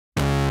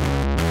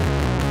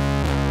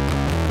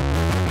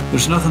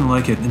There's nothing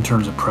like it in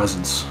terms of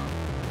presence.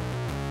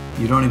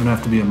 You don't even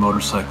have to be a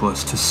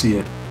motorcyclist to see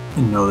it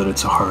and know that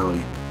it's a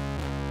Harley.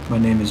 My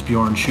name is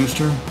Bjorn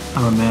Schuster.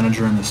 I'm a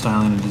manager in the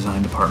styling and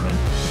design department.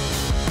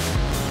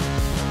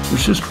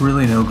 There's just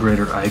really no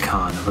greater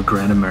icon of a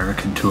Grand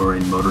American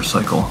touring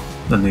motorcycle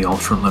than the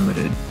Ultra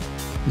Limited.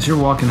 As you're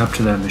walking up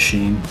to that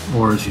machine,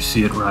 or as you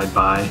see it ride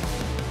by,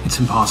 it's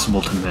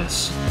impossible to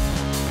miss.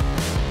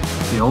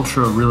 The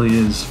Ultra really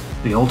is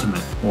the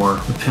ultimate, or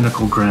the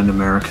pinnacle Grand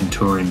American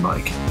touring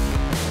bike.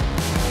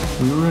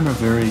 We were in a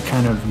very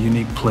kind of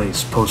unique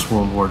place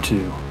post-World War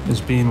II,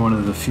 as being one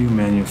of the few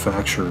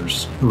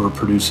manufacturers who were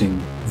producing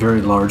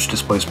very large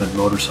displacement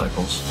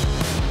motorcycles.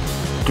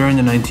 During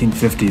the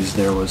 1950s,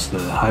 there was the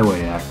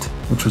Highway Act,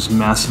 which was a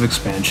massive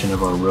expansion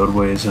of our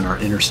roadways and our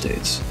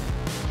interstates.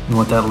 And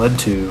what that led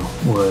to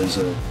was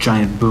a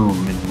giant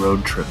boom in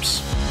road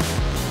trips.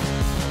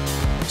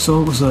 So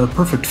it was a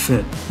perfect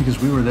fit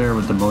because we were there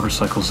with the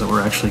motorcycles that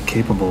were actually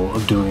capable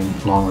of doing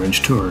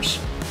long-range tours.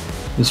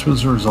 This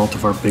was a result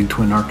of our big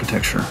twin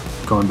architecture,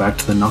 going back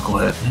to the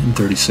Knucklehead in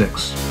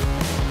 '36.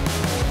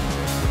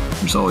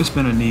 There's always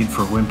been a need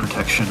for wind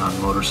protection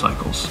on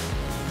motorcycles.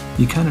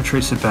 You kind of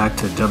trace it back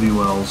to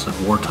WLs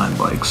and wartime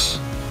bikes.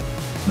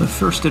 The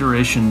first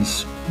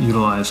iterations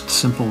utilized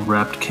simple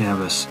wrapped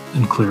canvas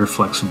and clear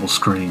flexible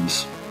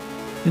screens.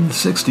 In the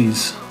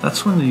 60s,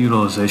 that's when the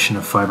utilization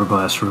of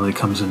fiberglass really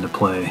comes into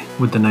play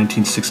with the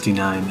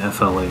 1969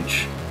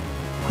 FLH.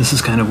 This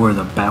is kind of where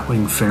the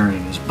Batwing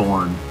fairing is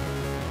born.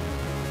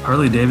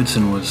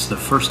 Harley-Davidson was the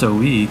first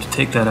OE to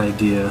take that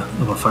idea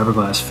of a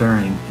fiberglass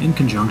fairing in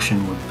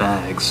conjunction with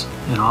bags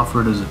and offer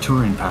it as a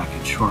touring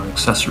package or an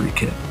accessory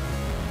kit.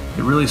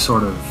 It really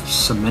sort of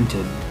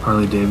cemented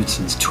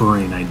Harley-Davidson's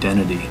touring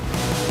identity.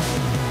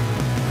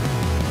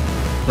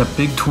 That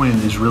big twin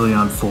is really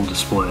on full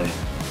display.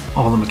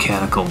 All the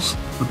mechanicals,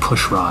 the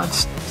push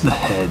rods, the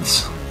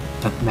heads,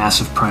 that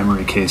massive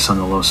primary case on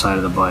the low side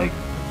of the bike.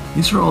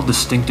 These are all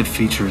distinctive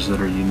features that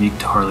are unique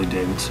to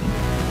Harley-Davidson.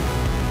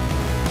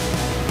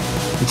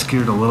 It's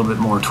geared a little bit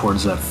more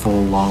towards that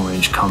full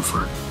long-range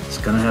comfort. It's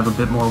going to have a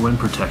bit more wind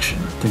protection,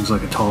 things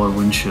like a taller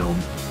windshield,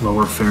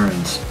 lower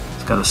fairings.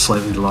 It's got a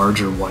slightly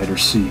larger, wider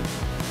seat.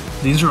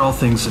 These are all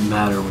things that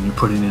matter when you're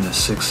putting in a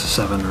 6,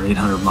 7, or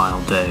 800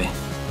 mile day.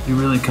 You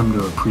really come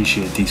to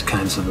appreciate these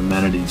kinds of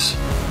amenities.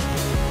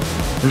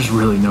 There's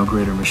really no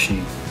greater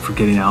machine for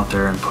getting out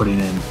there and putting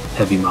in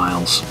heavy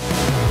miles.